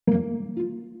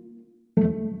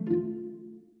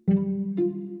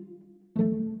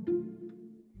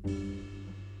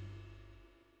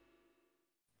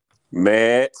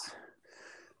Matt,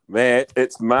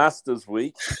 it's Masters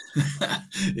Week.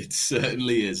 It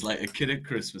certainly is. Like a kid at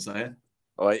Christmas, I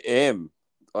am.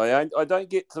 I don't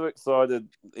get too excited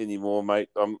anymore, mate.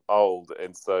 I'm old,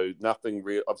 and so nothing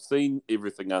real. I've seen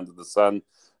everything under the sun.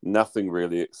 Nothing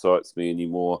really excites me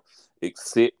anymore,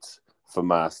 except for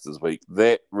Masters Week.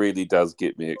 That really does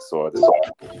get me excited.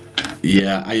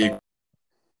 Yeah, I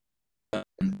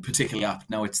particularly up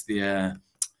now. It's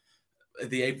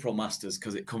the April Masters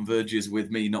because it converges with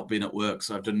me not being at work,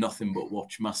 so I've done nothing but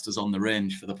watch Masters on the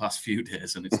range for the past few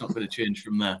days, and it's not going to change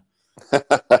from there.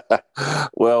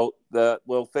 Well,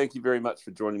 thank you very much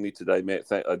for joining me today,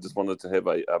 Matt. I just wanted to have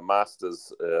a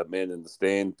Masters man in the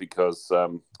stand because,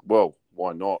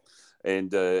 why not?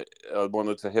 And I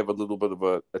wanted to have a little bit of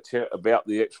a chat about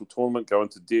the actual tournament, go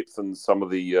into depth and some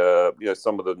of the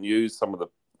some of the news, some of the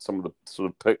sort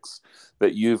of picks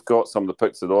that you've got, some of the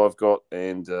picks that I've got,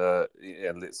 and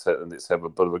let's have a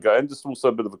bit of a go, and just also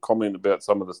a bit of a comment about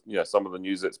some of the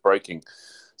news that's breaking.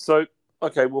 So,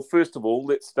 okay, well, first of all,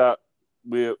 let's start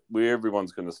where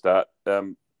everyone's going to start.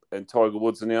 And Tiger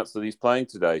Woods announced that he's playing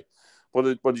today. What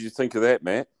did you think of that,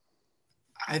 Matt?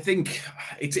 I think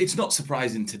it's not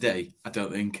surprising today. I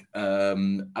don't think.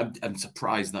 I'm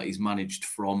surprised that he's managed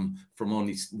from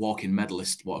only walking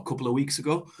medalist a couple of weeks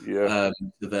ago. Yeah.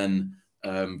 To then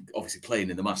obviously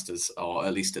playing in the Masters, or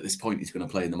at least at this point he's going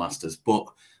to play in the Masters. But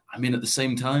I mean, at the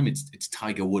same time, it's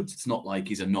Tiger Woods. It's not like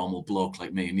he's a normal bloke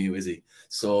like me and you, is he?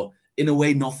 So in a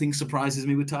way, nothing surprises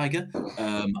me with Tiger.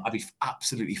 I'd be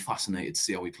absolutely fascinated to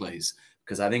see how he plays.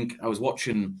 Because I think I was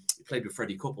watching, he played with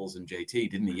Freddie Couples and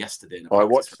JT, didn't he, yesterday? I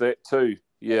watched that too.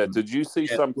 Yeah. Did you see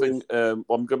something? I'm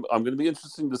going to be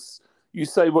interesting to. You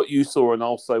say what you saw, and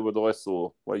I'll say what I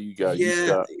saw. Where you go?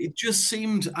 Yeah, it just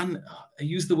seemed, and I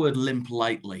use the word limp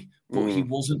lightly, but he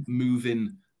wasn't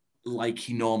moving like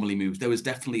he normally moves. There was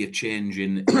definitely a change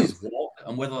in his walk,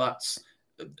 and whether that's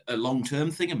a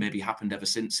long-term thing and maybe happened ever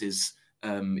since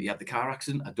he had the car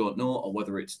accident, I don't know, or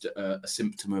whether it's a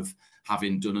symptom of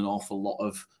having done an awful lot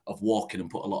of walking and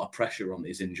put a lot of pressure on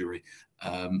his injury.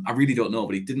 I really don't know,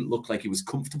 but he didn't look like he was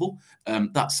comfortable.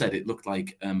 That said, it looked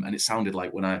like, and it sounded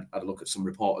like when I had a look at some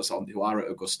reporters who are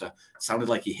at Augusta, it sounded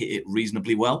like he hit it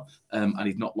reasonably well, and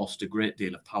he'd not lost a great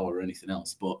deal of power or anything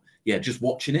else. But yeah, just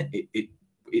watching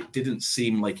it didn't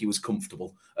seem like he was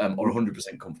comfortable, or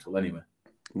 100% comfortable anyway.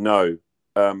 No.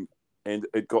 And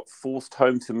it got forced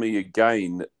home to me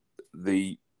again.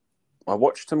 I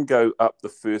watched him go up the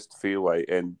first fairway,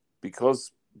 and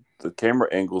because the camera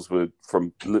angles were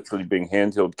from literally being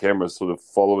handheld cameras sort of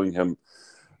following him,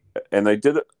 and they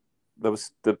did it.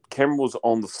 The camera was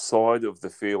on the side of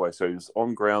the fairway, so he was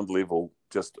on ground level,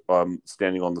 just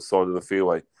standing on the side of the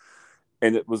fairway.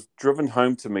 And it was driven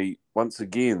home to me once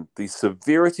again, the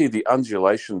severity, the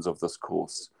undulations of this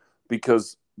course,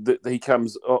 because he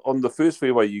comes on the first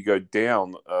fairway, you go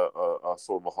down a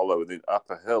sort of a hollow and then up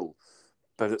a hill,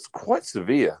 but it's quite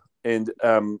severe. And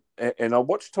I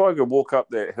watched Tiger walk up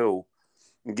that hill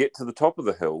and get to the top of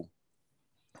the hill,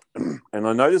 and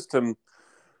I noticed him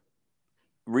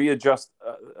readjust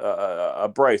a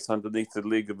brace underneath the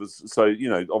leg of his. So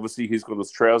obviously he's got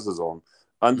his trousers on.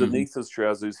 Underneath his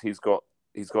trousers, he's got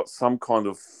some kind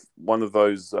of one of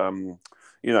those.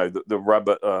 The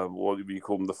rubber, what do you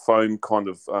call them? The foam kind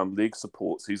of leg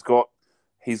supports. He's got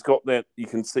that. You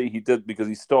can see he did, because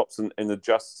he stops and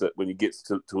adjusts it when he gets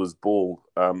to his ball.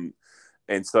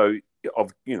 And so,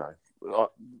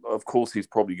 of course, he's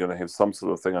probably going to have some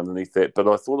sort of thing underneath that. But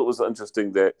I thought it was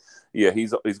interesting that,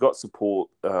 he's got support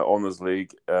on his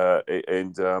leg.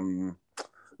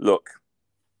 Look,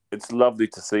 it's lovely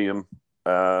to see him.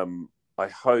 I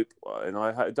hope, and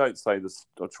I don't say this,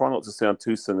 I try not to sound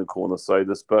too cynical when I say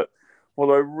this, but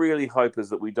what I really hope is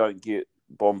that we don't get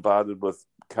bombarded with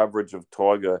coverage of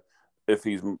Tiger if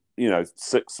he's,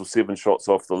 6 or 7 shots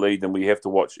off the lead and we have to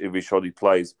watch every shot he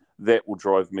plays. That will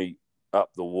drive me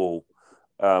up the wall.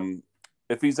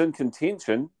 If he's in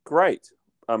contention, great.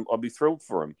 I'll be thrilled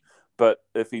for him. But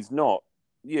if he's not,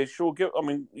 sure, give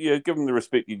him the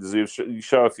respect he deserves.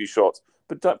 Show a few shots.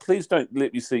 But please don't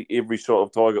let me see every shot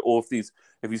of Tiger. Or if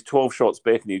he's 12 shots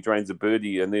back and he drains a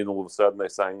birdie, and then all of a sudden they're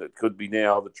saying it could be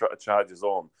now, the charge is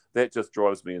on. That just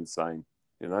drives me insane,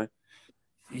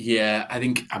 Yeah, I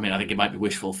think it might be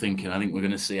wishful thinking. I think we're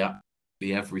going to see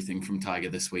everything from Tiger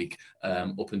this week,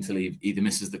 up until he either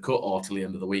misses the cut or till the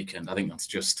end of the weekend. I think that's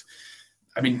just,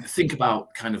 think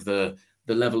about kind of the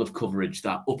level of coverage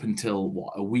that up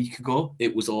until a week ago,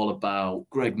 it was all about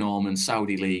Greg Norman,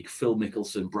 Saudi League, Phil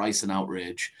Mickelson, Bryson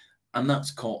outrage, and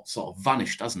that's sort of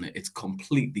vanished, hasn't it? It's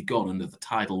completely gone under the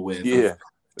tidal wave of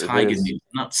Tiger news.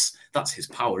 And that's his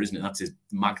power, isn't it? That's his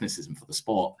magnetism for the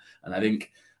sport. And I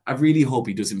think I really hope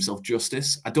he does himself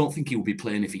justice. I don't think he would be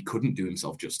playing if he couldn't do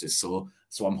himself justice. So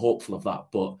I'm hopeful of that.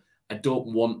 But I don't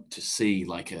want to see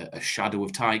like a shadow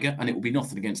of Tiger, and it would be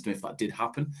nothing against him if that did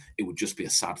happen. It would just be a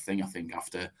sad thing, I think,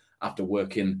 after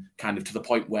working kind of to the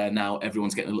point where now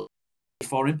everyone's getting a little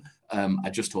for him. I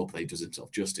just hope that he does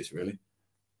himself justice, really.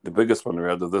 The biggest one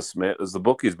around of this, Matt, is the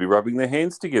bookies be rubbing their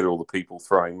hands together. All the people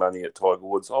throwing money at Tiger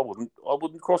Woods. I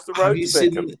wouldn't cross the road to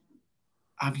back him.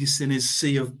 Have you seen his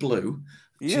sea of blue?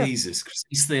 Yeah. Jesus,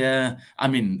 he's there. I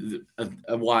mean,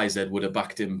 a wise Ed would have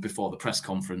backed him before the press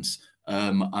conference,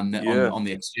 and then on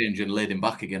the exchange, and laid him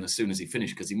back again as soon as he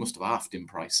finished, because he must have halved in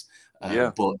price.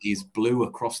 But he's blue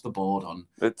across the board on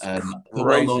the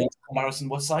well-known comparison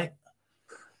website.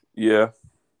 Yeah,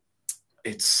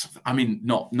 it's. I mean,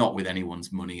 not with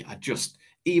anyone's money.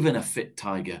 Even a fit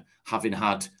Tiger, having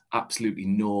had absolutely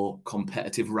no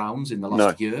competitive rounds in the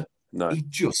last year. No. He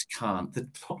just can't. The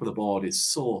top of the board is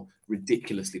so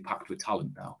ridiculously packed with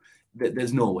talent now.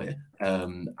 There's no way. I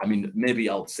mean, maybe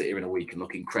I'll sit here in a week and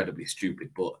look incredibly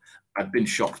stupid, but I've been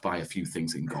shocked by a few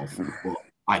things in golf, but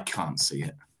I can't see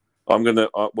it. I'm gonna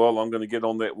get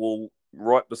on that wall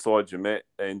right beside you, Matt,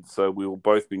 and so we will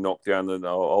both be knocked down, and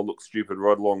I'll look stupid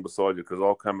right along beside you, because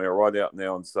I'll come right out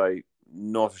now and say,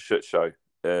 not a shit show.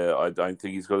 I don't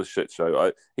think he's got a shit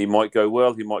show. He might go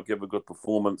well. He might give a good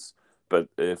performance. But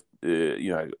if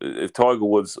Tiger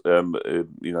Woods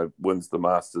wins the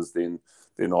Masters, then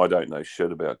I don't know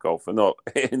shit about golf. I'm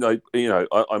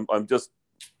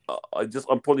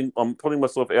putting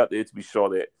myself out there to be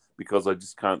shot at, because I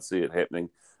just can't see it happening.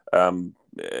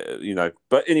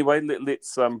 But anyway,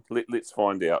 let's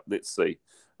find out. Let's see.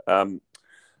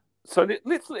 So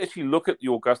let's actually look at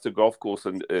the Augusta golf course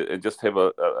and just have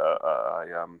a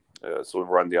sort of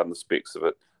run down the specs of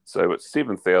it. So it's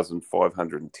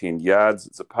 7,510 yards.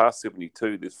 It's a par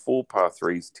 72. There's 4 par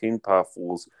 3s, 10 par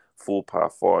 4s, 4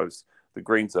 par 5s. The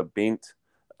greens are bent.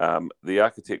 The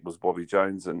architect was Bobby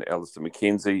Jones and Alistair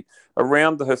McKenzie.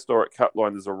 Around the historic cut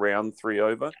line is around 3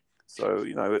 over. So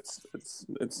we all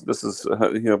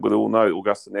know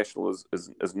Augusta National is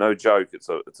no joke. It's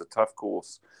a tough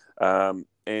course, and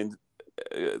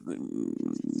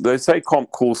they say comp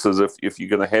courses, if you're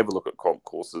going to have a look at comp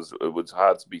courses, it was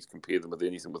hard to compare them with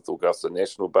anything with Augusta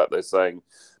National, but they're saying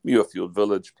Muirfield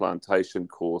Village, Plantation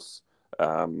Course,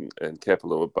 and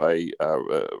Kapalua Bay,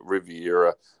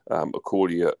 Riviera,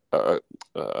 Accordia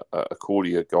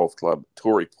Golf Club,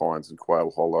 Torrey Pines and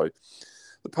Quail Hollow.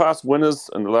 The past winners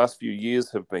in the last few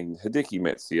years have been Hideki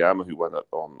Matsuyama, who won it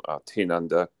on 10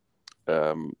 under,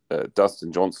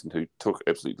 Dustin Johnson, who took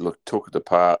it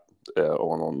apart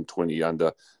on 20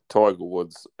 under. Tiger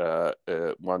Woods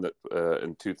won it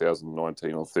in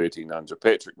 2019 on 13 under.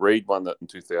 Patrick Reed won it in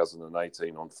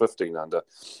 2018 on 15 under.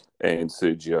 And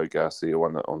Sergio Garcia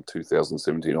won it on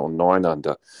 2017 on 9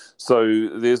 under. So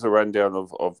there's a rundown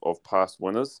of past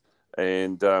winners.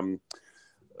 And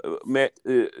Matt,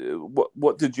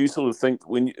 what did you sort of think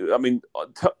when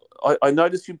I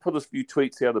noticed you put a few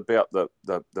tweets out about the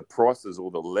prices,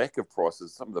 or the lack of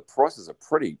prices. Some of the prices are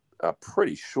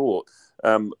pretty short.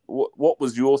 What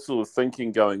was your sort of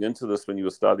thinking going into this when you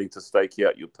were starting to stake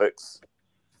out your picks?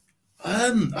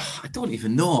 I don't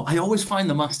even know. I always find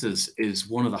the Masters is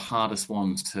one of the hardest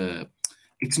ones to.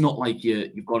 It's not like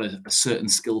you've got a certain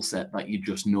skill set that you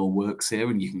just know works here,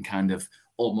 and you can kind of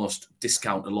almost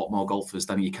discount a lot more golfers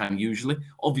than you can usually.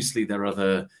 Obviously, there are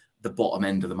the bottom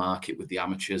end of the market with the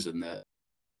amateurs, and there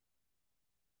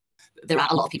are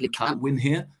a lot of people who can't win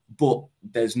here, but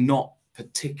there's not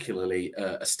particularly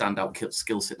a standout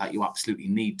skill set that you absolutely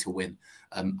need to win.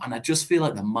 And I just feel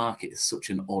like the market is such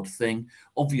an odd thing.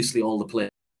 Obviously, all the players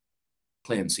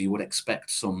playing, so you would expect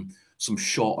some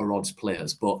shorter odds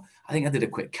players. But I think I did a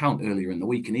quick count earlier in the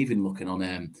week, and even looking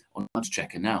on Odds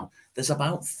Checker now, there's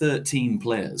about 13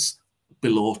 players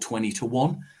below 20 to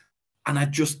 1. And I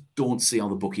just don't see how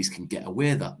the bookies can get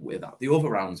away with that. The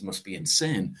over-rounds must be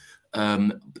insane.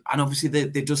 And obviously,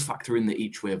 they does factor in the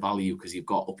each-way value, because you've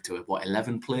got up to,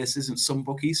 11 places in some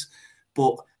bookies.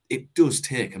 But it does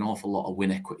take an awful lot of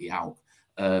win equity out.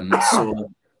 So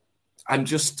I'm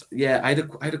just, I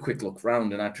had a quick look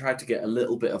around, and I tried to get a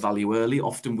little bit of value early,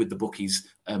 often with the bookies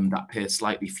that pay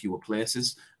slightly fewer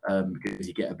places, because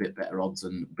you get a bit better odds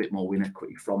and a bit more win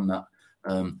equity from that.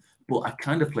 But I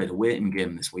kind of played a waiting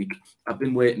game this week. I've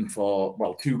been waiting for,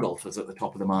 2 golfers at the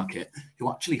top of the market who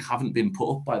actually haven't been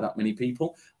put up by that many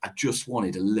people. I just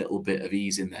wanted a little bit of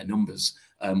ease in their numbers.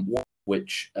 One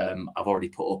which I've already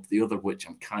put up, the other which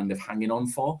I'm kind of hanging on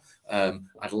for.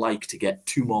 I'd like to get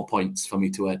 2 more points for me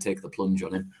to take the plunge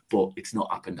on him, but it's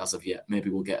not happened as of yet. Maybe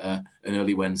we'll get an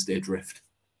early Wednesday drift.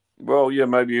 Well, yeah,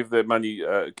 maybe if their money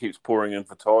keeps pouring in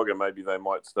for Tiger, maybe they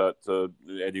might start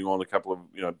adding on a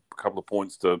couple of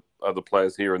points to other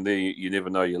players here and there. You never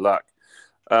know your luck.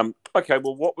 Okay,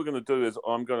 well, what we're going to do is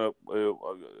I'm going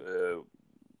to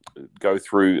go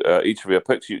through each of our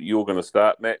picks. You're going to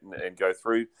start, Matt, and go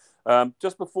through.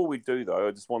 Just before we do, though,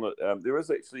 I just want to. There is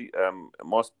actually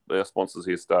our sponsors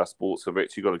here, Star Sports, have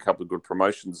actually got a couple of good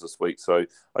promotions this week. So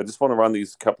I just want to run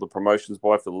these couple of promotions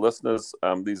by for the listeners.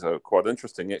 These are quite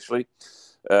interesting, actually.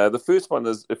 The first one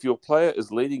is if your player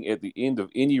is leading at the end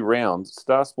of any round,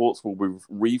 Star Sports will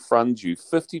refund you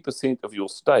 50% of your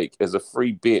stake as a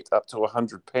free bet up to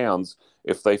 £100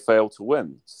 if they fail to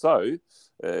win. So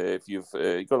if you've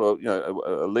got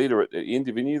a leader at the end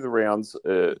of any of the rounds,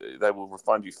 they will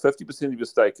refund you 50% of your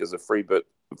stake as a free bet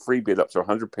up to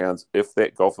 £100 if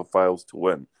that golfer fails to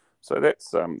win. So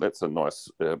that's a nice,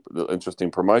 interesting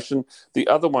promotion. The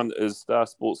other one is Star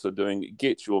Sports are doing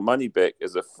get your money back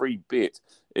as a free bet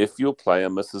if your player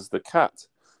misses the cut.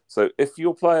 So if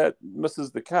your player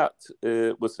misses the cut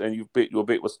and you've bet your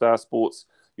bet with Star Sports,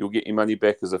 you'll get your money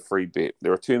back as a free bet.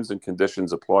 There are terms and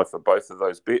conditions apply for both of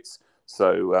those bets.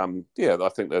 So I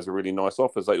think those are really nice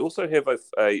offers. They also have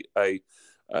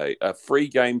a free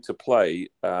game to play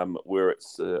where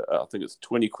it's I think it's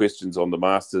 20 questions on the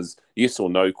Masters, yes or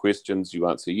no questions. You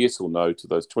answer yes or no to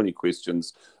those 20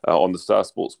 questions on the Star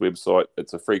Sports website.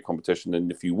 It's a free competition, and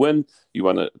if you win, you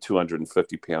win a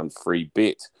 £250 free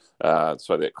bet.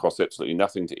 So that costs absolutely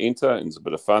nothing to enter, and it's a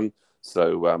bit of fun.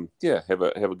 So have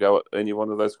a go at any one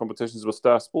of those competitions with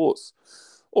Star Sports.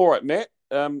 All right, Matt.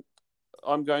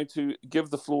 I'm going to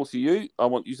give the floor to you. I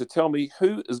want you to tell me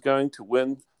who is going to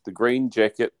win the green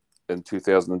jacket in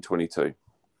 2022.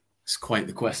 It's quite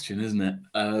the question, isn't it?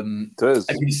 It is.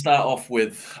 I'm going to start off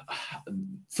with,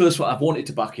 first of all, I've wanted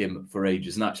to back him for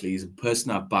ages, and actually he's a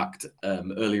person I've backed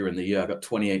earlier in the year. I got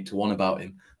 28-1 about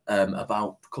him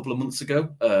about a couple of months ago,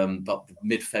 about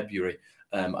mid-February.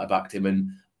 I backed him,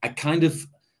 and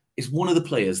it's one of the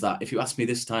players that, if you asked me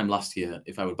this time last year,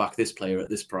 if I would back this player at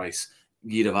this price,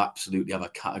 you'd have absolutely have a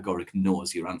categoric no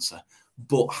as your answer.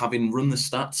 But having run the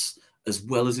stats as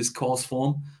well as his course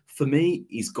form, for me,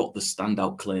 he's got the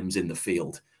standout claims in the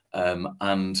field.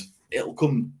 And it'll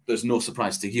come, there's no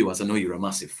surprise to you, as I know you're a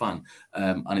massive fan.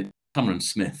 And it's Cameron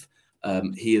Smith.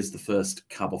 He is the first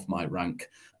cab off my rank.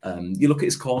 You look at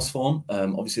his course form,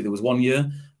 obviously there was 1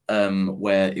 year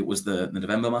where it was the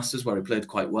November Masters where he played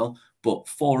quite well, but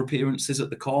 4 appearances at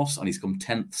the course, and he's come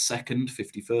 10th, 2nd,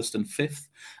 51st and 5th.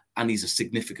 And he's a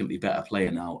significantly better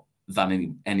player now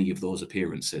than any of those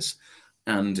appearances.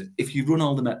 And if you run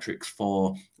all the metrics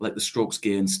for like the strokes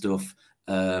gain stuff,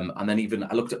 and then even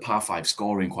I looked at par 5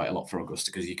 scoring quite a lot for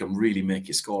Augusta, because you can really make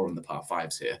your score on the par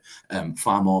 5s here,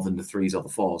 far more than the 3s or the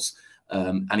 4s.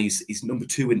 And he's number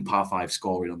 2 in par 5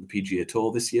 scoring on the PGA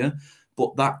Tour this year.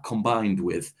 But that combined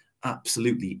with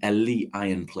absolutely elite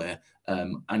iron play,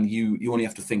 and you only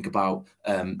have to think about,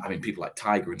 people like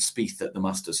Tiger and Spieth at the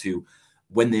Masters, who,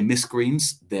 when they miss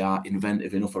greens, they are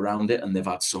inventive enough around it, and they've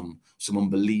had some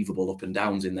unbelievable up and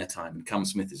downs in their time. And Cam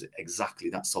Smith is exactly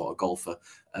that sort of golfer.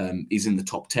 He's in the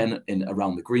top 10 in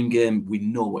around the green game. We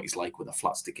know what he's like with a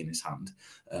flat stick in his hand.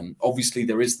 Obviously,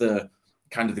 there is the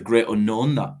kind of the great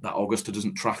unknown that Augusta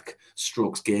doesn't track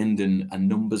strokes gained and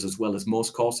numbers as well as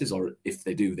most courses, or if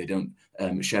they do, they don't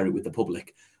share it with the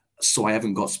public. So I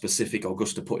haven't got specific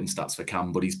Augusta putting stats for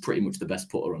Cam, but he's pretty much the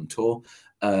best putter on tour.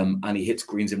 And he hits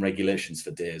greens in regulations for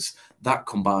days. That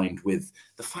combined with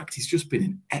the fact he's just been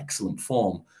in excellent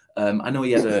form. I know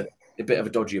he had a bit of a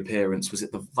dodgy appearance. Was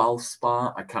it the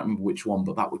Valspar? I can't remember which one,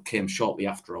 but that came shortly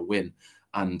after a win.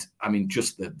 And I mean,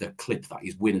 just the clip that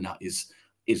he's winning at is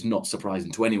not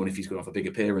surprising to anyone if he's going to have a big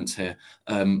appearance here.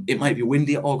 It might be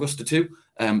windy at Augusta too.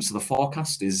 So the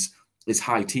forecast is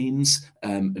high teens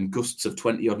and gusts of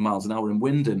 20 odd miles an hour in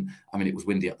wind. And I mean, it was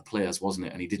windy at the Players, wasn't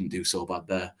it? And he didn't do so bad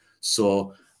there.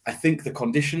 So I think the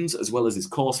conditions, as well as his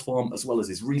course form, as well as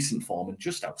his recent form and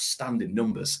just outstanding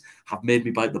numbers, have made me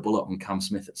bite the bullet on Cam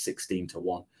Smith at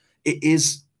 16-1. It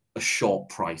is a short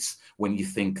price when you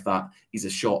think that he's a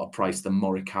shorter price than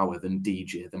Morikawa, than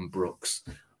DJ, than Brooks.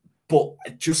 But I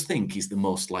just think he's the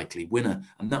most likely winner.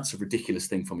 And that's a ridiculous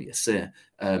thing for me to say,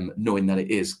 knowing that it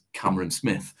is Cameron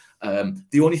Smith.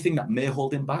 The only thing that may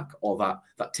hold him back, or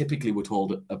that typically would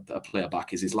hold a player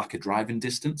back, is his lack of driving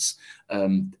distance.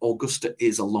 Augusta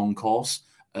is a long course,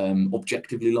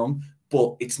 objectively long,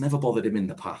 but it's never bothered him in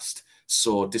the past.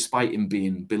 So despite him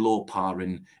being below par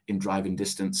in driving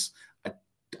distance,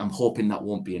 I'm hoping that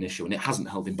won't be an issue. And it hasn't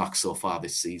held him back so far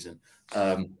this season.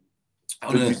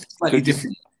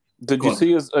 Did you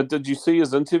see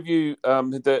his interview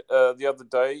the other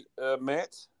day,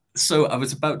 Matt? So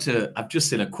I've just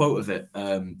seen a quote of it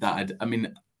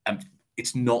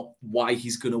it's not why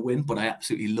he's going to win, but I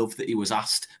absolutely love that he was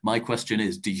asked. My question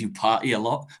is, do you party a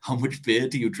lot? How much beer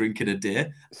do you drink in a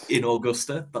day in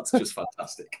Augusta? That's just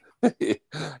fantastic.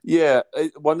 Yeah,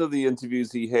 one of the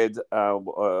interviews he had, I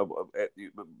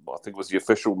think it was the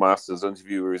official Masters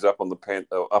interview, where he's up on the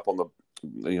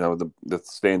the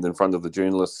stand in front of the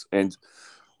journalists, and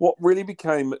what really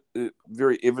became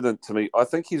very evident to me, I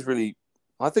think he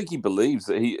believes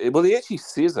that he actually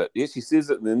says it. He actually says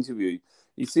it in the interview.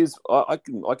 He says, I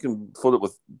can foot it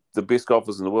with the best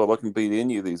golfers in the world. I can beat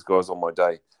any of these guys on my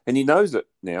day. And he knows it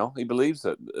now. He believes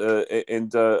it.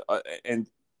 And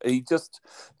he just,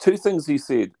 two things he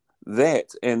said, that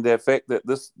and the fact that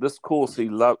this course he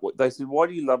loved. They said, why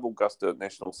do you love Augusta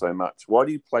National so much? Why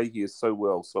do you play here so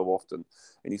well so often?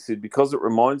 And he said, because it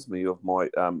reminds me of my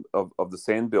of the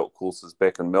Sandbelt courses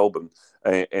back in Melbourne,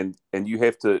 and you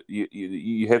have to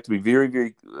be very,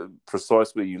 very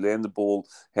precise where you land the ball.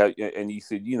 And he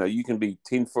said, you can be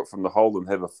 10 foot from the hole and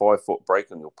have a 5 foot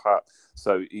break on your putt.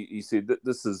 So he said that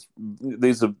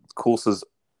these are courses.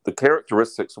 The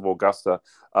characteristics of Augusta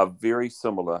are very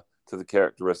similar to the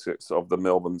characteristics of the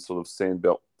Melbourne sort of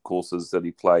Sandbelt courses that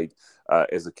he played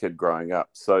as a kid growing up.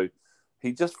 So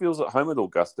he just feels at home at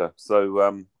Augusta.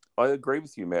 So I agree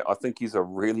with you, Matt. I think he's a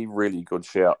really, really good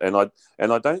shout, and I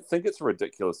don't think it's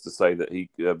ridiculous to say that he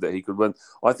could win.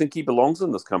 I think he belongs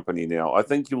in this company now. I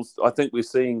think we're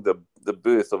seeing the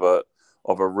birth of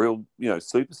a real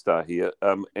superstar here,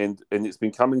 and it's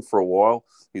been coming for a while.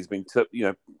 He's been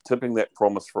tipping that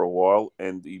promise for a while,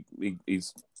 and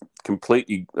he's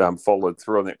completely followed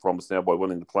through on that promise now by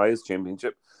winning the Players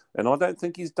Championship, and I don't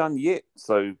think he's done yet.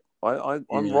 So I'm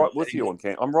right with you on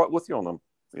Cam. I'm right with you on him.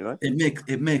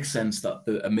 It makes sense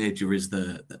that a major is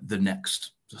the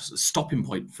next stopping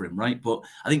point for him, right? But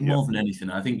I think more than anything,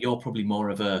 I think you're probably more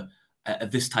of a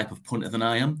this type of punter than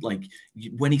I am. Like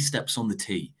when he steps on the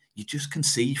tee, you just can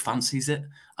see he fancies it.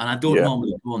 And I don't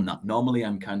normally go on that. Normally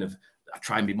I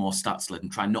try and be more stats led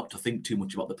and try not to think too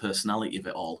much about the personality of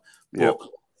it all. But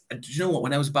do you know what?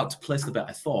 When I was about to place the bet,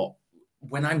 I thought,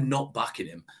 when I'm not backing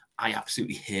him, I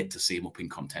absolutely hate to see him up in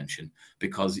contention,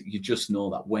 because you just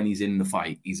know that when he's in the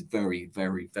fight, he's very,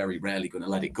 very, very rarely going to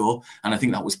let it go. And I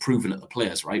think that was proven at the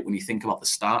Players, right? When you think about the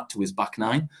start to his back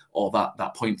nine, or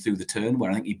that point through the turn where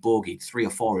I think he bogeyed 3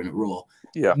 or 4 in a row,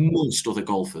 most other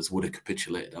golfers would have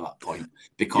capitulated at that point,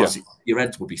 because your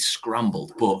heads would be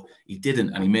scrambled. But he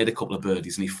didn't, and he made a couple of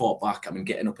birdies and he fought back. I mean,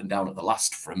 getting up and down at the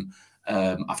last from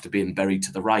after being buried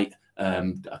to the right.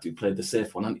 After he played the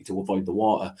safe one, to avoid the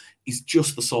water. He's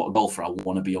just the sort of golfer I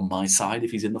want to be on my side if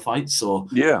he's in the fight. So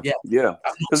I'm not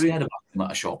scared about him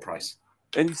at a short price.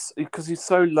 And because he's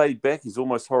so laid back, he's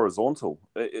almost horizontal.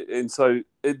 And so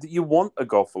you want a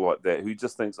golfer like that who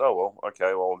just thinks, oh, well,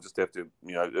 okay, well, I'll just have to,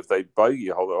 if they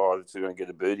bogey, I'm just going to get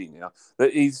a birdie now.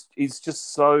 That he's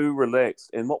just so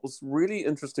relaxed. And what was really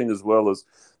interesting as well is,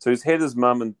 so he's had his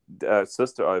mum and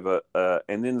sister over,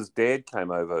 and then his dad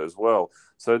came over as well.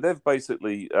 So they've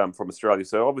basically from Australia.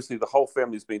 So obviously the whole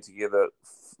family's been together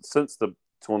since the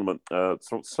tournament,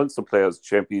 since the Players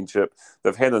Championship.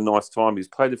 They've had a nice time. He's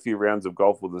played a few rounds of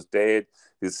golf with his dad.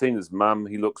 He's seen his mum.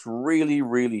 He looks really,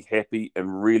 really happy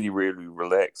and really, really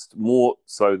relaxed, more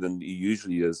so than he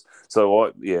usually is.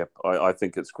 So I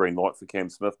think it's green light for Cam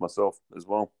Smith myself as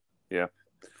well. Yeah,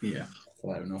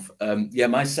 fair enough.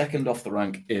 My second off the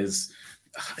rank it's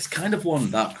kind of one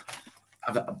that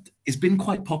it's been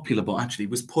quite popular, but actually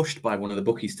was pushed by one of the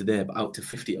bookies today, but out to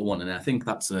 50-1, and I think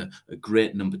that's a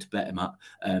great number to bet him at.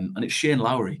 And it's Shane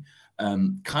Lowry,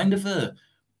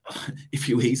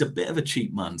 he's a bit of a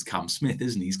cheap man's Cam Smith,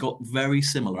 isn't he? He's got very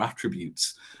similar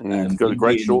attributes. He's got a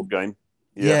great short game.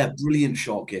 Yeah, brilliant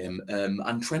short game.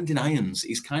 And trending irons,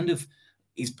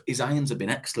 his irons have been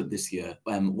excellent this year,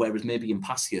 whereas maybe in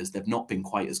past years they've not been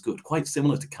quite as good. Quite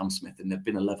similar to Cam Smith, and they've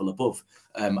been a level above.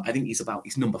 I think he's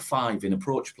number 5 in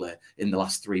approach play in the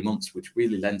last 3 months, which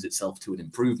really lends itself to an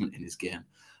improvement in his game.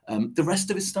 The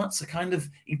rest of his stats are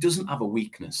he doesn't have a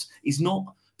weakness. He's not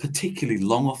particularly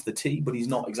long off the tee, but he's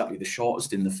not exactly the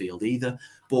shortest in the field either.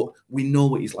 But we know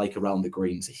what he's like around the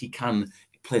greens. He can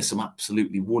play some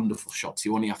absolutely wonderful shots.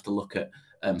 You only have to look at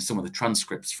some of the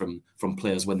transcripts from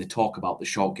players when they talk about the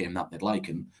short game that they'd like,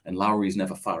 and Lowry's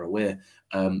never far away.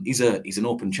 He's an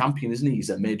Open champion, isn't he? He's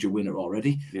a major winner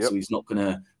already, so he's not going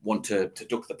to want to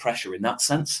duck the pressure in that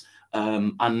sense.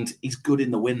 And he's good in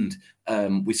the wind.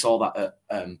 We saw that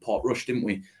at Portrush, didn't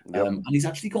we? And he's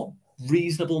actually got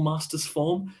reasonable Masters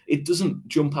form. It doesn't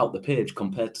jump out the page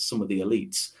compared to some of the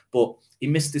elites, but he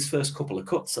missed his first couple of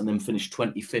cuts and then finished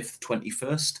 25th,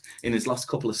 21st in his last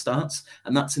couple of starts.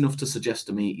 And that's enough to suggest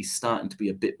to me he's starting to be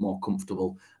a bit more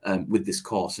comfortable with this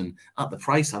course. And at the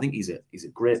price, I think he's a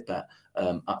great bet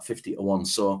at 50 to 1.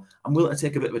 So I'm willing to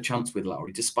take a bit of a chance with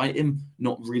Lowry, despite him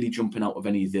not really jumping out of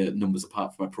any of the numbers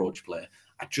apart from approach play.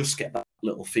 I just get that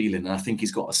little feeling. And I think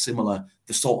he's got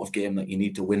the sort of game that you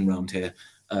need to win round here.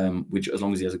 Which as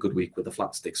long as he has a good week with the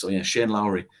flat stick. So yeah, Shane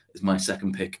Lowry is my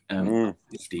second pick.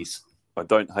 50s. I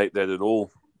don't hate that at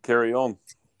all. Carry on.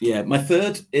 Yeah, my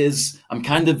third is I'm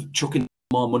kind of chucking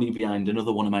more money behind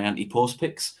another one of my anti-post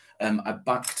picks. I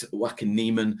backed Joaquin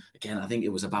Niemann again. I think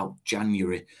it was about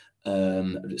January,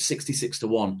 66 to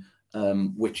 1.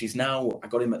 Which is now, I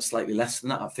got him at slightly less than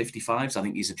that at 55s. I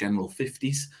think he's a general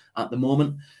 50s at the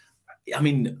moment. I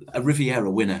mean, a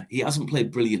Riviera winner. He hasn't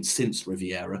played brilliant since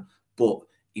Riviera, but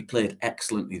he played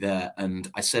excellently there. And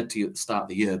I said to you at the start of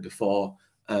the year before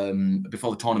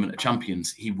the Tournament of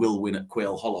Champions, he will win at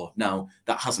Quail Hollow. Now,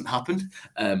 that hasn't happened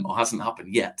or hasn't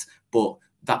happened yet, but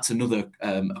that's another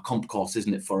a comp course,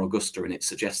 isn't it, for Augusta? And it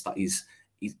suggests that he's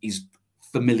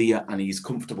familiar and he's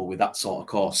comfortable with that sort of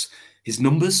course. His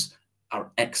numbers are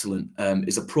excellent.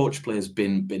 His approach play has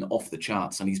been off the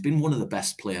charts, and he's been one of the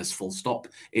best players, full stop,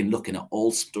 in looking at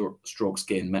all strokes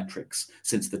gain metrics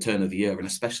since the turn of the year, and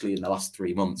especially in the last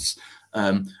 3 months.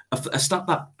 A stat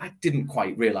that I didn't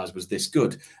quite realise was this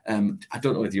good. I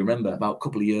don't know if you remember, about a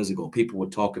couple of years ago, people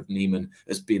would talk of Niemann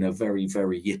as being a very,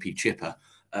 very yippy chipper,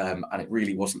 and it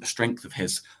really wasn't a strength of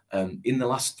his. In the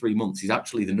last 3 months, he's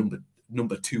actually the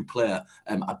number 2 player,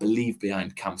 I believe,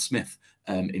 behind Cam Smith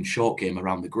in short game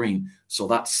around the green. So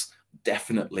that's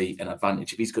definitely an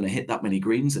advantage. If he's going to hit that many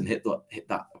greens and hit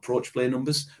that approach play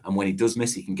numbers, and when he does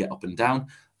miss, he can get up and down.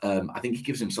 I think he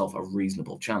gives himself a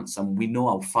reasonable chance, and we know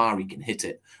how far he can hit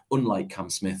it. Unlike Cam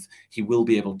Smith, he will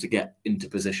be able to get into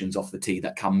positions off the tee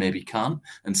that Cam maybe can't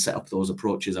and set up those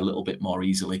approaches a little bit more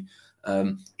easily.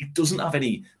 He doesn't have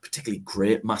any particularly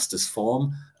great Masters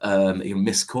form. He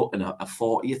miscut in a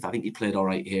 40th. I think he played all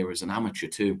right here as an amateur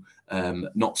too,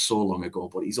 not so long ago,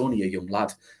 but he's only a young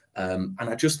lad. And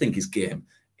I just think his game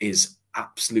is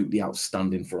absolutely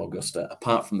outstanding for Augusta,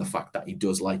 apart from the fact that he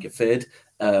does like a fade.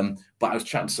 But I was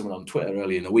chatting to someone on Twitter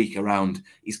earlier in the week around,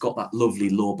 he's got that lovely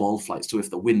low ball flight. So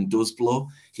if the wind does blow,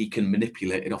 he can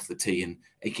manipulate it off the tee and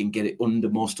he can get it under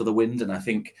most of the wind. And I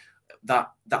think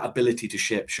that ability to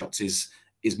shape shots is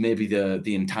maybe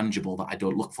the intangible that I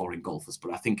don't look for in golfers,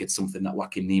 but I think it's something that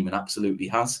Joaquin Niemann absolutely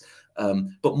has.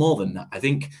 But more than that, I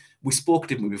think we spoke,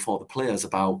 didn't we, before the players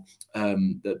about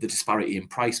the disparity in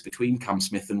price between Cam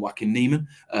Smith and Joaquin Niemann.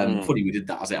 Funny we did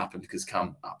that as it happened, because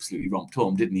Cam absolutely romped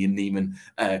home, didn't he? And Niemann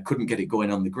couldn't get it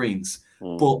going on the greens.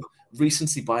 But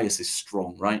recency bias is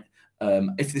strong, right?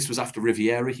 If this was after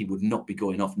Riviera, he would not be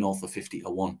going off north of 50 to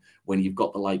 1 when you've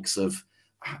got the likes of,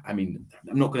 I mean,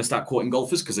 I'm not going to start quoting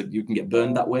golfers because you can get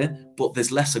burned that way, but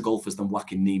there's lesser golfers than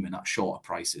Joaquin Niemann at shorter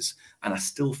prices. And I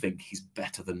still think he's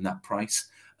better than that price.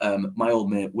 My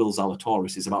old mate, Will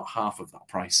Zalatoris, is about half of that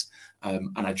price.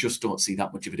 And I just don't see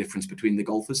that much of a difference between the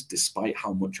golfers, despite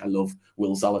how much I love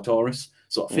Will Zalatoris.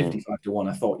 So at 55 to 1,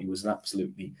 I thought he was an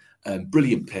absolutely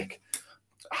brilliant pick.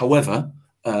 However,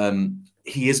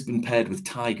 he has been paired with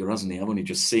Tiger, hasn't he? I've only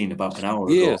just seen about an hour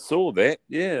ago. Yeah, saw that.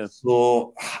 Yeah.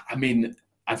 So, I mean,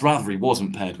 I'd rather he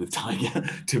wasn't paired with Tiger,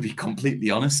 to be completely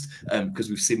honest, because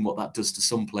we've seen what that does to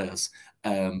some players.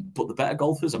 But the better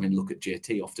golfers, I mean, look at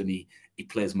JT. Often he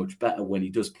plays much better when he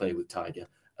does play with Tiger.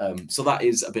 So that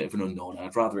is a bit of an unknown.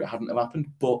 I'd rather it hadn't have happened,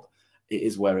 but it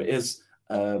is where it is.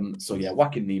 So yeah,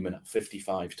 Joaquin Niemann at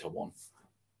 55 to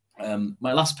 1.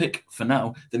 My last pick for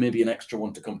now, there may be an extra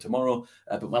one to come tomorrow,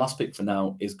 but my last pick for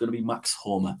now is going to be Max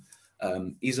Homa.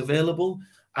 He's available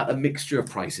at a mixture of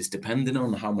prices, depending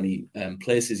on how many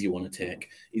places you want to take.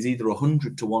 He's either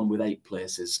 100 to 1 with 8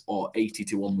 places or 80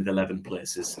 to 1 with 11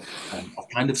 places. I've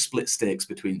kind of split stakes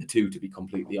between the two, to be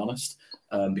completely honest,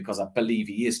 because I believe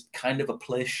he is kind of a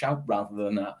place shout rather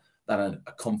than a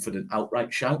confident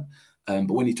outright shout.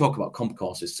 But when you talk about comp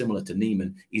courses, similar to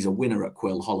Niemann, he's a winner at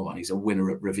Quail Hollow and he's a winner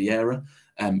at Riviera.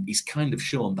 He's kind of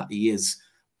shown that he is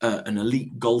an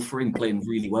elite golfer in playing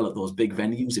really well at those big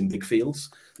venues in big fields.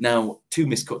 Now, 2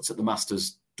 miscuts at the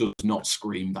Masters does not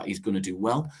scream that he's going to do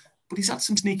well, but he's had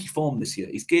some sneaky form this year.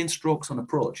 He's gained strokes on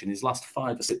approach in his last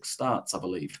 5 or 6 starts, I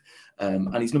believe.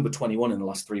 And he's number 21 in the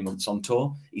last 3 months on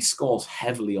tour. He scores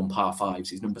heavily on par 5s.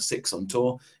 He's number 6 on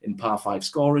tour in par 5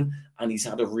 scoring, and he's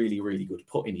had a really, really good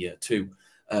putting year too.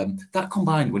 That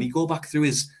combined, when you go back through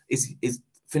his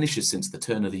finishes since the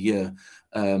turn of the year.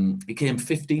 He came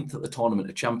 15th at the Tournament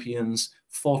of Champions,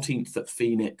 14th at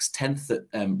Phoenix, 10th at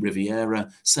Riviera,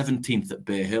 17th at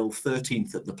Bay Hill,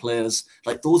 13th at the Players.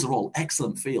 Like, those are all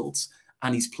excellent fields,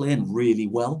 and he's playing really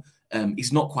well.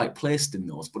 He's not quite placed in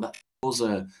those, but that shows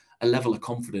a level of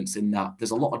confidence in that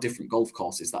there's a lot of different golf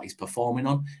courses that he's performing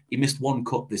on. He missed one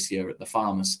cut this year at the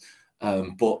Farmers,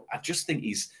 but I just think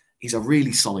he's a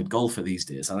really solid golfer these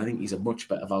days, and I think he's a much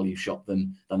better value shot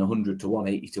than 100 to 1,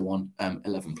 80 to 1,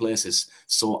 11 places.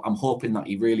 So I'm hoping that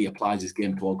he really applies his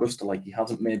game to Augusta like he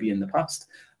hasn't maybe in the past.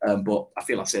 But I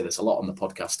feel I say this a lot on the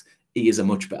podcast. He is a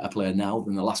much better player now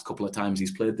than the last couple of times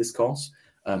he's played this course.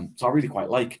 So I really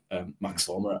quite like Max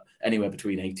Homa, anywhere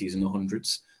between 80s and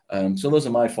 100s. So those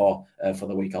are my four for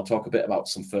the week. I'll talk a bit about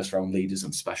some first-round leaders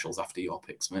and specials after your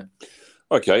picks, mate.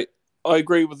 Okay. I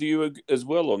agree with you as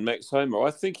well on Max Homa.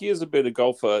 I think he is a better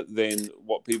golfer than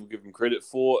what people give him credit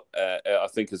for. I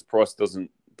think his price doesn't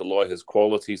belie his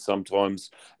quality sometimes.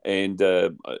 And,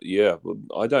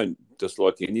 I don't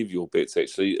dislike any of your bets,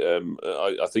 actually.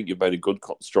 I think you've made a good,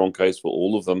 strong case for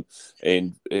all of them.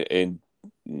 And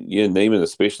Niemann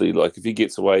especially, like if he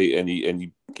gets away and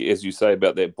he, as you say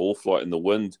about that ball flight in the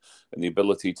wind and the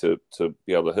ability to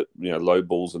be able to hit low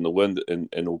balls in the wind in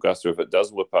Augusta, if it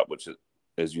does whip up, which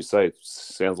as you say, it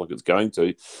sounds like it's going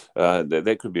to,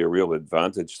 that could be a real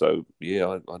advantage. So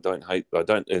I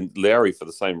don't, and Lowry for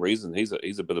the same reason.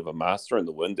 He's a bit of a master in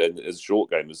the wind, and his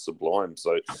short game is sublime.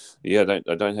 So I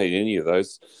don't hate any of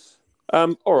those.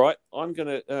 All right, I'm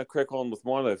going to crack on with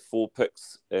mine. I have 4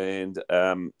 picks, and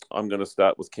I'm going to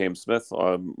start with Cam Smith.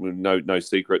 No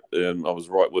secret. I was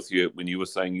right with you when you were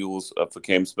saying yours for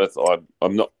Cam Smith.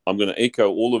 I'm going to echo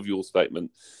all of your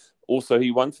statement. Also,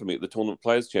 he won for me at the Tournament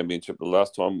Players Championship the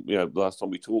last time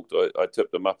we talked. I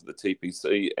tipped him up at the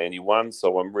TPC and he won.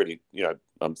 So I'm really,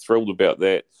 I'm thrilled about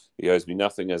that. He owes me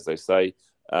nothing, as they say.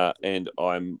 And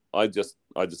I just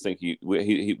think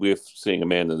we're seeing a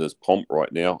man in his pomp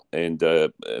right now, and I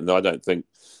don't think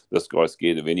this guy's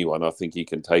scared of anyone. I think he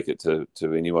can take it to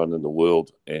anyone in the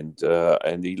world, and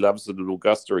he loves it at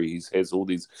Augusta. He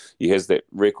has that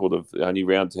record of only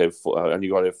got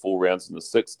to have 4 rounds in the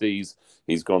 60s.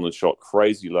 He's gone and shot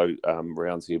crazy low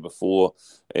rounds here before,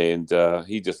 and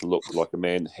he just looked like a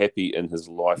man happy in his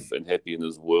life and happy in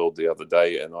his world the other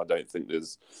day. And I don't think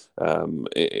there's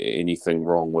anything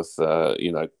wrong with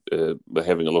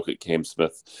having a look at Cam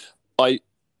Smith. I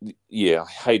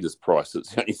hate his price.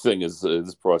 It's the only thing is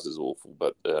his price is awful.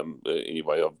 But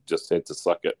anyway, I've just had to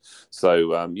suck it.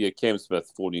 So Cam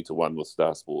Smith 14 to 1 with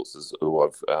Star Sports is who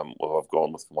I've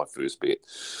gone with for my first bet.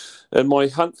 And my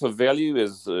hunt for value,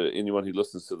 as anyone who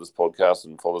listens to this podcast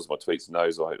and follows my tweets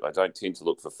knows, I don't tend to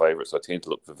look for favourites. I tend to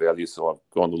look for value. So I've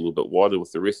gone a little bit wider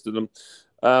with the rest of them.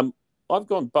 I've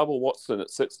gone Bubba Watson at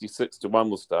 66 to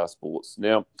 1 with Star Sports.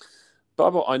 Now,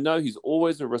 Bubba, I know he's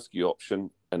always a risky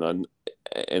option, and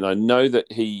I know that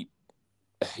he's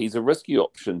a risky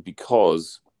option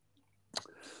because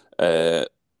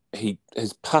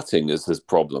his putting is his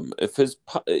problem.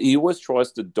 He always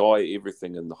tries to die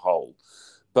everything in the hole,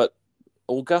 but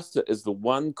Augusta is the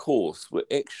one course where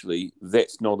actually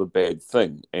that's not a bad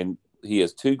thing, and he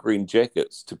has 2 green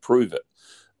jackets to prove it.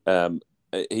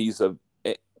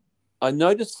 I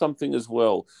noticed something as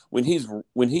well when he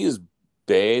is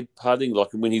bad putting, like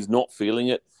when he's not feeling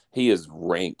it, he is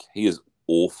rank. He is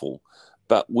awful.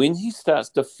 But when he starts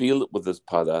to feel it with his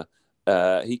putter,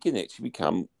 he can actually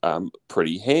become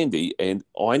pretty handy. And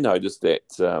I noticed that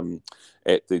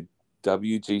at the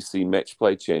WGC Match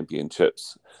Play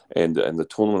Championships and the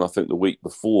tournament, I think the week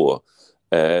before,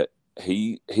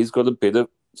 he's got a better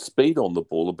speed on the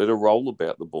ball, a better roll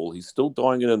about the ball. He's still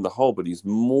dying it in the hole, but he's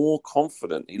more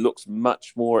confident. He looks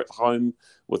much more at home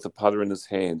with the putter in his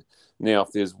hand. Now,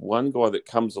 if there's one guy that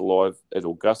comes alive at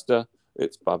Augusta,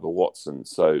 it's Bubba Watson.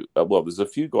 So, there's a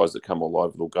few guys that come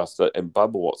alive at Augusta, and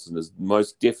Bubba Watson is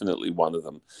most definitely one of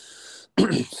them.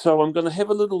 So I'm going to have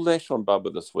a little lash on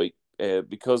Bubba this week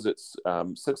because it's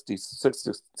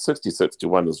 66 to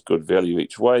 1 is good value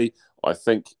each way. I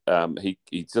think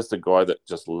he's just a guy that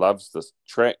just loves this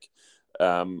track.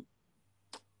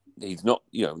 He's not,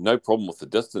 no problem with the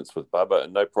distance with Bubba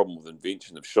and no problem with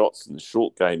invention of shots. And the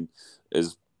short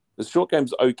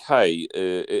game's okay.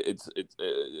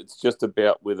 It's just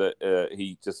about whether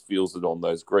he just feels it on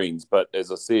those greens. But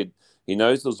as I said, he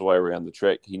knows his way around the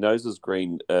track. He knows his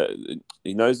green.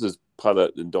 He knows his putter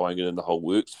and dying it in the hole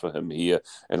works for him here.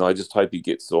 And I just hope he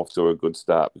gets off to a good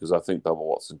start because I think Bubba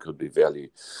Watson could be value.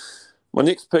 My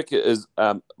next pick is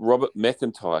Robert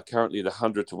McIntyre, currently at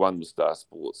 100 to 1 with Star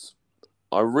Sports.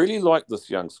 I really like this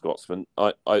young Scotsman.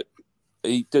 I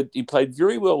He played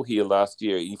very well here last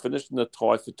year. He finished in a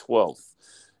tie for 12th.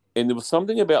 And there was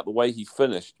something about the way he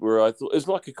finished where I thought it was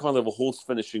like a kind of a horse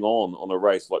finishing on a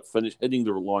race, like hitting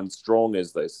the line strong,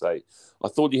 as they say. I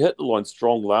thought he hit the line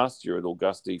strong last year at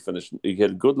Augusta. He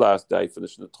had a good last day,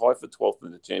 finishing a tie for 12th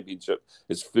in the championship.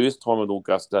 His first time at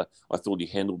Augusta, I thought he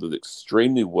handled it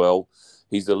extremely well.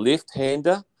 He's a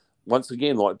left-hander. Once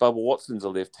again, like Bubba Watson's a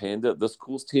left-hander, this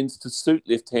course tends to suit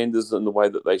left-handers in the way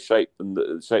that they shape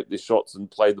their shots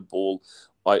and play the ball.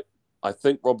 I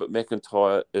think Robert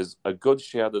McIntyre is a good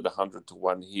shout at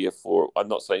 100-1 here for. I'm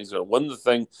not saying he's going to win the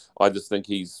thing. I just think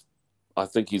he's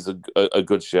a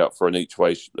good shout for an each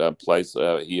way place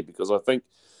here because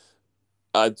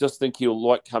I just think he'll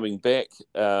like coming back.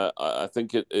 I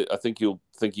think he'll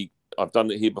think I've done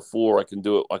it here before. I can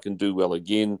do it. I can do well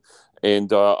again.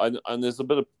 And there's a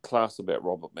bit of class about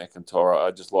Robert McIntyre. I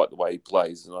just like the way he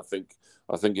plays, and I think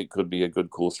it could be a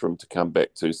good course for him to come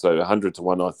back to. So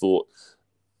 100-1, I thought.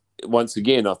 Once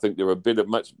again, I think there are there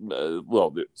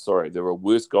are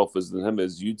worse golfers than him,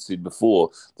 as you'd said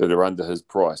before, that are under his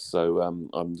price. So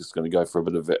I'm just going to go for a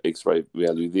bit of X-ray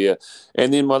value there.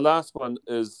 And then my last one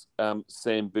is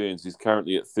Sam Burns. He's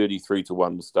currently at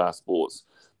 33-1 with Star Sports.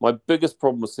 My biggest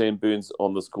problem with Sam Burns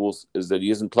on this course is that he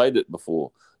hasn't played it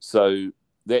before. So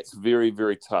that's very,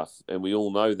 very tough. And we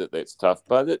all know that that's tough.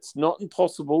 But it's not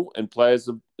impossible. And players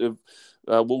have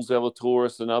Will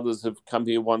Zalatoris and others have come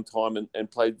here one time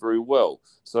and played very well.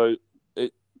 So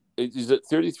it is at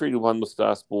 33-1 with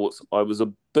Star Sports. I was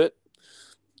a bit...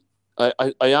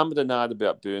 I am and ahed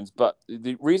about Burns, but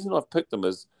the reason I've picked him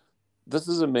is this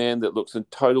is a man that looks in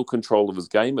total control of his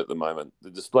game at the moment. The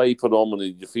display he put on when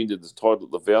he defended his title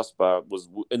at the Valspar was,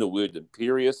 in a word,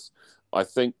 imperious. I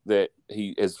think that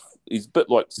he's a bit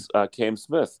like Cam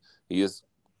Smith. He is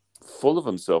full of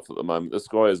himself at the moment. This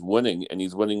guy is winning, and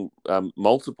he's winning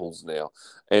multiples now.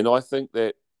 And I think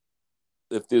that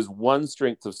if there's one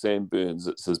strength of Sam Burns,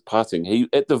 it's his putting. He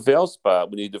at the Valspar,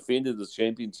 when he defended his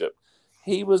championship,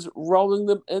 he was rolling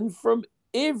them in from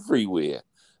everywhere.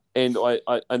 And I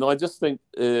just think,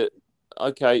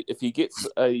 okay, if he gets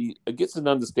an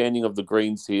understanding of the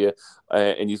greens here,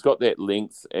 and he's got that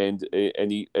length, and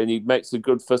he makes a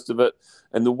good fist of it,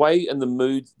 and the way and the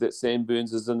mood that Sam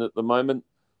Burns is in at the moment,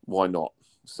 why not?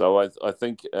 So I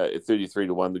think at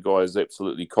 33-1, the guy is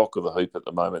absolutely cock of the hoop at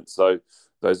the moment. So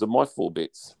those are my 4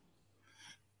 bets.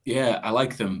 Yeah, I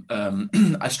like them.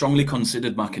 I strongly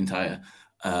considered McIntyre.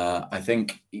 I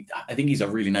think he's a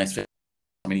really nice fit.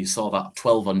 I mean, you saw that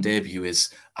 12 on debut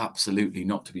is absolutely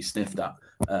not to be sniffed at.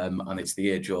 And it's the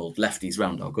age-old lefties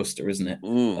round Augusta, isn't it?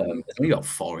 We got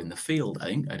 4 in the field, I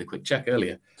think. I had a quick check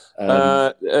earlier.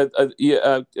 Garrick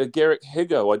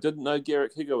Higo. I didn't know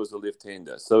Garrick Higo was a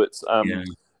left-hander. So it's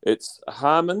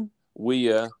Harman,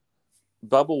 Weir,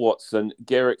 Bubba Watson,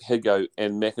 Garrick Higo,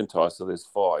 and McIntyre. So there's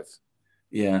 5.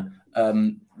 Yeah.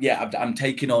 I'm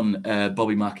taking on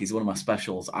Bobby Mack. He's one of my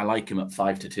specials. I like him at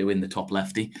 5-2 in the top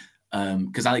lefty.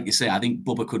 Because like you say, I think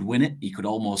Bubba could win it. He could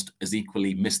almost as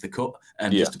equally miss the cut,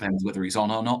 and just depends whether he's on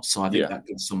or not. So I think that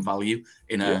gives some value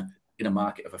in a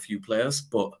market of a few players.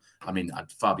 But I mean,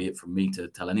 far be it from me to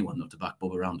tell anyone not to back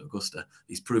Bubba around Augusta.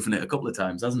 He's proven it a couple of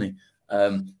times, hasn't he?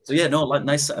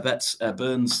 Nice set of bets.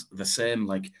 Burns the same.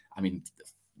 Like, I mean,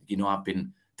 I've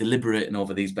been deliberating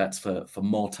over these bets for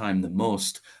more time than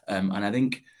most, and I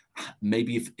think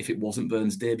maybe if it wasn't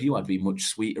Burns' debut, I'd be much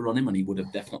sweeter on him, and he would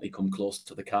have definitely come close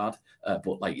to the card.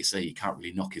 But like you say, you can't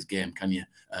really knock his game, can you?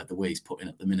 The way he's put in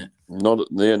at the minute. Not at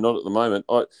the moment.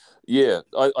 I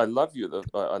love you.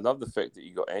 I love the fact that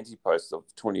you got anti-post of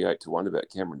 28-1 about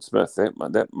Cameron Smith.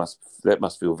 That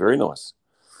must feel very nice.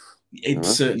 It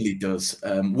certainly does.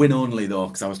 Win only though,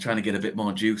 because I was trying to get a bit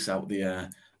more juice out the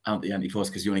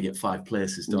anti-post, because you only get 5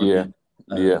 places, don't you?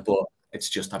 But it's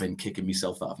just I've been kicking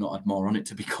myself that I've not had more on it,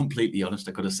 to be completely honest.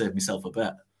 I could have saved myself a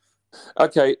bet.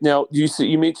 Okay, now you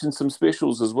mentioned some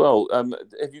specials as well.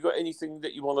 Have you got anything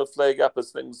that you want to flag up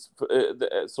as things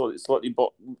slightly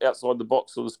outside the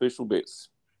box or the special bets?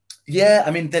 Yeah,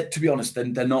 I mean, to be honest,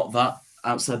 they're not that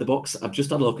outside the box. I've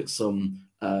just had a look at some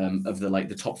of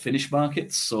the top finish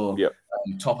markets. So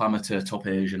top amateur, top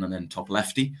Asian, and then top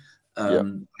lefty.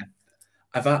 I'm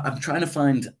trying to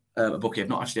find a bookie. I've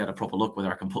not actually had a proper look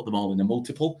whether I can put them all in a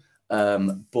multiple,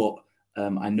 but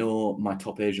I know my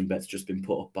top Asian bet's just been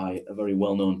put up by a very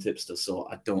well-known tipster, so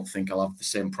I don't think I'll have the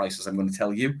same prices I'm going to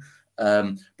tell you.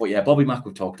 But yeah, Bobby Mack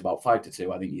we've talked about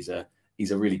 5-2. I think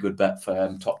he's a really good bet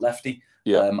for top lefty.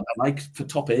 I like for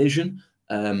top Asian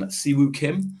Siwoo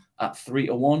Kim at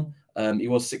 3-1. He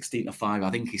was 16-5. I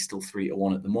think he's still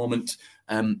 3-1 at the moment,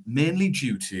 mainly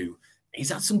due to he's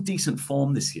had some decent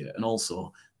form this year, and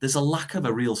also there's a lack of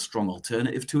a real strong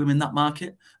alternative to him in that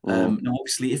market. Now,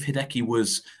 obviously, if Hideki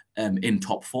was in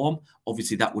top form,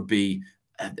 obviously that would be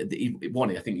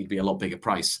one. I think he'd be a lot bigger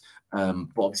price. But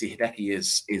obviously Hideki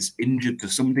is injured to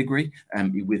some degree.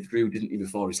 He withdrew, didn't he,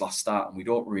 before his last start, and we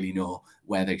don't really know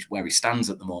where he stands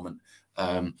at the moment.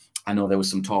 I know there was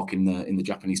some talk in the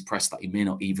Japanese press that he may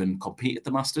not even compete at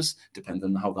the Masters,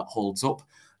 depending on how that holds up.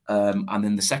 And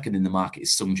then the second in the market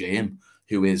is Sung Jae Im,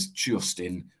 who is just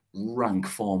in rank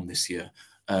form this year.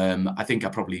 I think I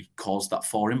probably caused that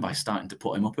for him by starting to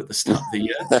put him up at the start of the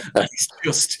year.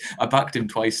 I backed him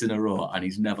twice in a row, and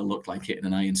he's never looked like hitting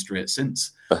an iron straight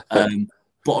since.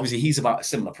 But obviously, he's about a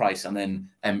similar price. And then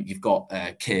you've got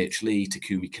KH Lee,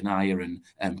 Takumi Kanaya,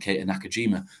 and Keita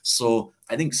Nakajima. So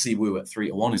I think Siwoo at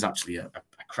 3-1 is actually a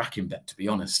cracking bet, to be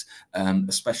honest,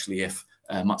 especially if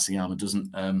Matsuyama doesn't,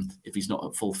 if he's not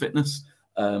at full fitness.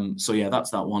 So yeah,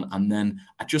 that's that one. And then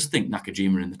I just think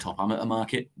Nakajima in the top amateur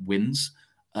market wins.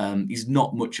 He's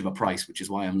not much of a price, which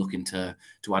is why I'm looking to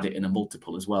add it in a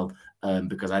multiple as well,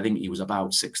 because I think he was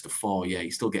about 6-4. Yeah,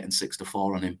 he's still getting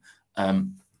 6-4 on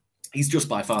him. He's just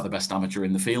by far the best amateur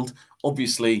in the field.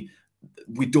 Obviously,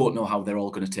 we don't know how they're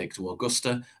all going to take to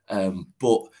Augusta,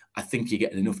 but I think you're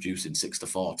getting enough juice in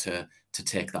 6-4 to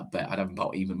take that bet. I'd have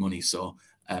about even money, so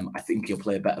I think he'll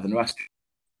play better than the rest.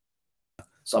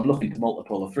 So I'm looking to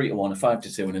multiple a 3-1, a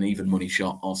 5-2, and an even money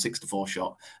shot or 6-4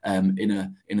 shot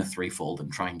in a threefold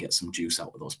and try and get some juice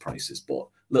out of those prices, but a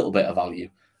little bit of value.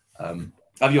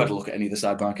 Have you had a look at any of the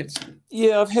side markets?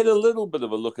 Yeah, I've had a little bit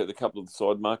of a look at a couple of the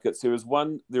side markets. There is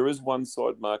one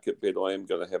side market bet I am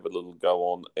going to have a little go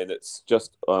on, and it's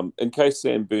just in case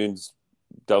Sam Burns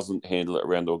doesn't handle it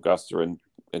around Augusta and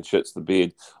shits the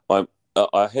bed.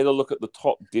 I had a look at the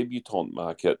top debutante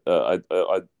market.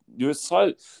 There's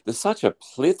such a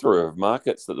plethora of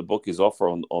markets that the bookies offer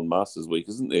on Masters Week,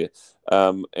 isn't there?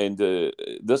 And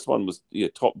this one was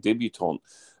top debutante,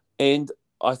 and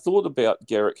I thought about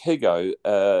Garrick Higo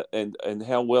and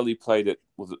how well he played it.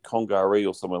 Was it Congaree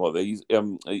or something like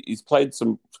that? He's played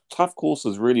some tough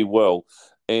courses really well,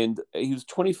 and he was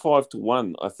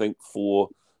 25-1, I think, for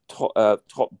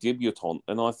top debutante.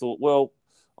 And I thought, well,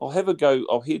 I'll have a go.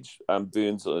 I'll hedge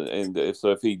Burns, and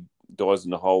if he dies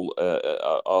in the hole,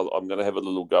 I'm going to have a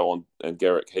little go on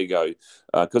Garrick Higo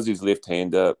because he's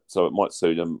left-hander, so it might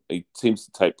suit him. He seems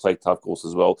to play tough course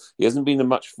as well. He hasn't been in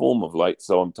much form of late,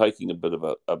 so I'm taking a bit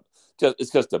of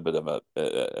it's just a bit of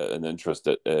an interest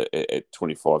at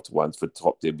 25-1 for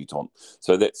top debutante.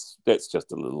 So that's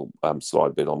just a little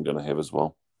side bet I'm going to have as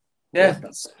well. Yeah,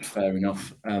 that's fair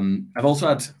enough. I've also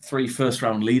had 3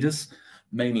 first-round leaders.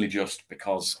 Mainly just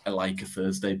because I like a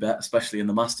Thursday bet, especially in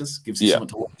the Masters. Gives you something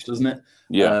to watch, doesn't it?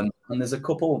 Yeah. And there's a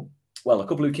couple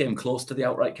who came close to the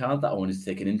outright card that I wanted to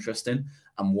take an interest in,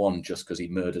 and one just because he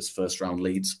murders first-round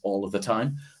leads all of the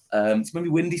time. It's maybe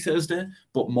windy Thursday,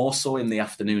 but more so in the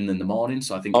afternoon than the morning.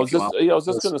 So I think I was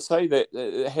just going to say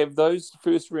that have those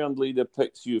first-round leader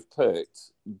picks you've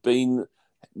picked been?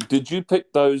 Did you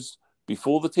pick those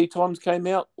before the tee times came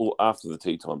out or after the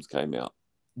tee times came out?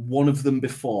 One of them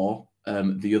before.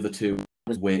 The other 2 I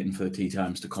was waiting for the tee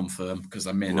times to confirm because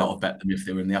I may not have bet them if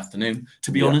they were in the afternoon.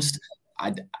 To be honest,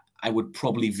 I would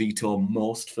probably veto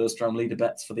most first-round leader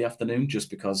bets for the afternoon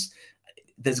just because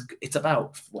it's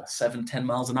about 7-10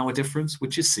 miles an hour difference,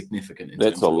 which is significant.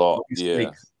 That's a lot.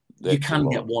 Yeah, you can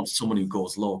get someone who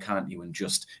goes low, can't you, and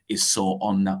just is so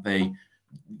on that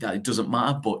it doesn't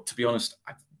matter. But to be honest,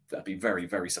 I'd be very,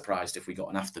 very surprised if we got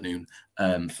an afternoon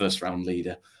first-round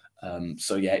leader.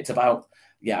 So yeah, it's about.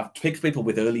 Yeah, I've picked people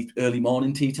with early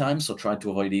morning tee times, so tried to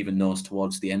avoid even those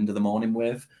towards the end of the morning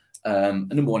wave. And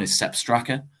number 1 is Sepp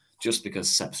Straka, just because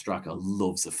Sepp Straka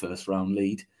loves a first-round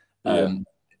lead.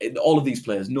 All of these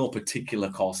players, no particular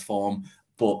course form,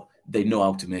 but they know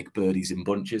how to make birdies in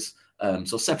bunches.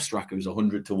 So Sepp Straka is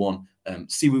 100-1.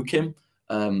 Siwoo Kim,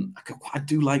 I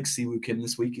do like Siwoo Kim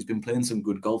this week. He's been playing some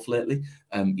good golf lately.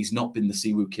 He's not been the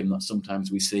Siwoo Kim that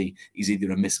sometimes we see. He's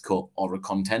either a miscut or a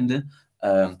contender.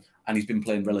 And he's been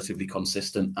playing relatively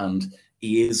consistent, and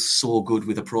he is so good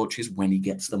with approaches when he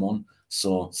gets them on.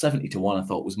 So 70-1, I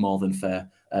thought was more than fair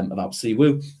about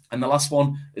Siwoo. And the last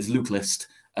one is Luke List.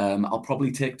 I'll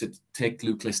probably take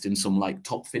Luke List in some like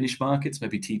top finish markets,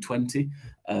 maybe T20,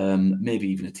 maybe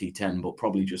even a T10, but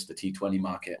probably just the T20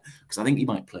 market because I think he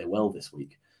might play well this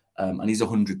week. And he's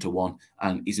 100-1,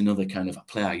 and he's another kind of a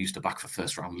player I used to back for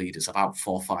first-round leaders about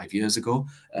 4 or 5 years ago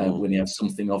when he had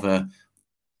something of a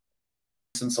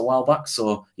since a while back.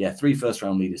 So yeah, 3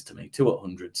 first-round leaders to me, 2 at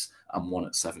 100s and 1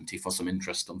 at 70 for some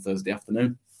interest on Thursday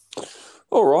afternoon.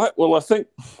 All right. Well, I think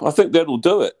that'll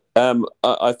do it.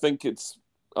 I think it's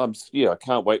I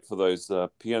can't wait for those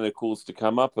piano calls to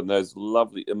come up and those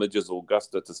lovely images of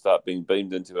Augusta to start being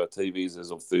beamed into our TVs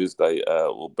as of Thursday,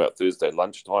 or about Thursday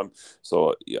lunchtime.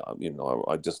 So yeah,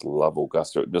 I just love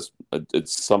Augusta.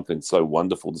 It's something so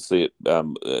wonderful to see it,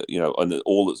 in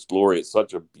all its glory. It's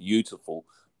such a beautiful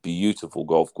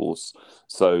golf course.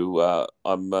 So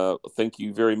thank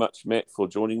you very much, Matt, for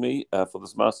joining me for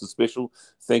this Masters special.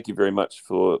 Thank you very much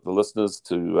for the listeners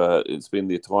to spend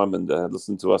their time and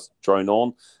listen to us drone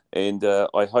on. And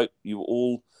I hope you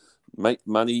all make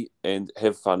money and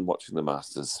have fun watching the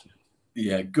Masters.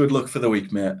 Yeah, good luck for the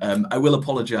week, mate. I will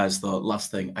apologise, though.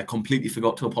 Last thing, I completely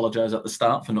forgot to apologise at the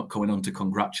start for not coming on to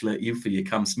congratulate you for your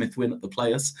Cam Smith win at the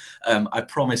Players. I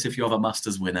promise if you have a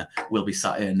Masters winner, we'll be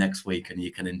sat here next week and you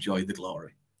can enjoy the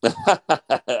glory.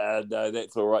 No,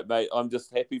 that's all right, mate. I'm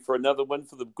just happy for another win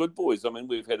for the good boys. I mean,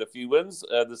 we've had a few wins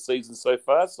this season so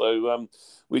far, so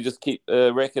we just keep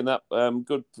racking up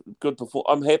good performance.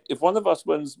 I'm happy if one of us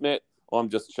wins, Matt. I'm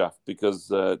just chuffed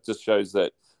because it just shows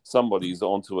that somebody's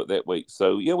onto it that week.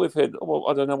 So yeah, we've had, well,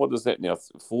 I don't know, what is that now,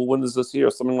 4 winners this year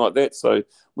or something like that. So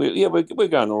we're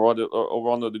going all right, or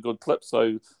on at a good clip.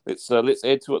 So let's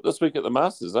add to it this week at the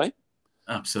Masters, eh?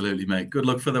 Absolutely, mate. Good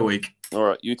luck for the week. All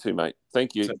right, you too, mate.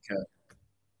 Thank you. Take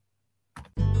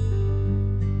care.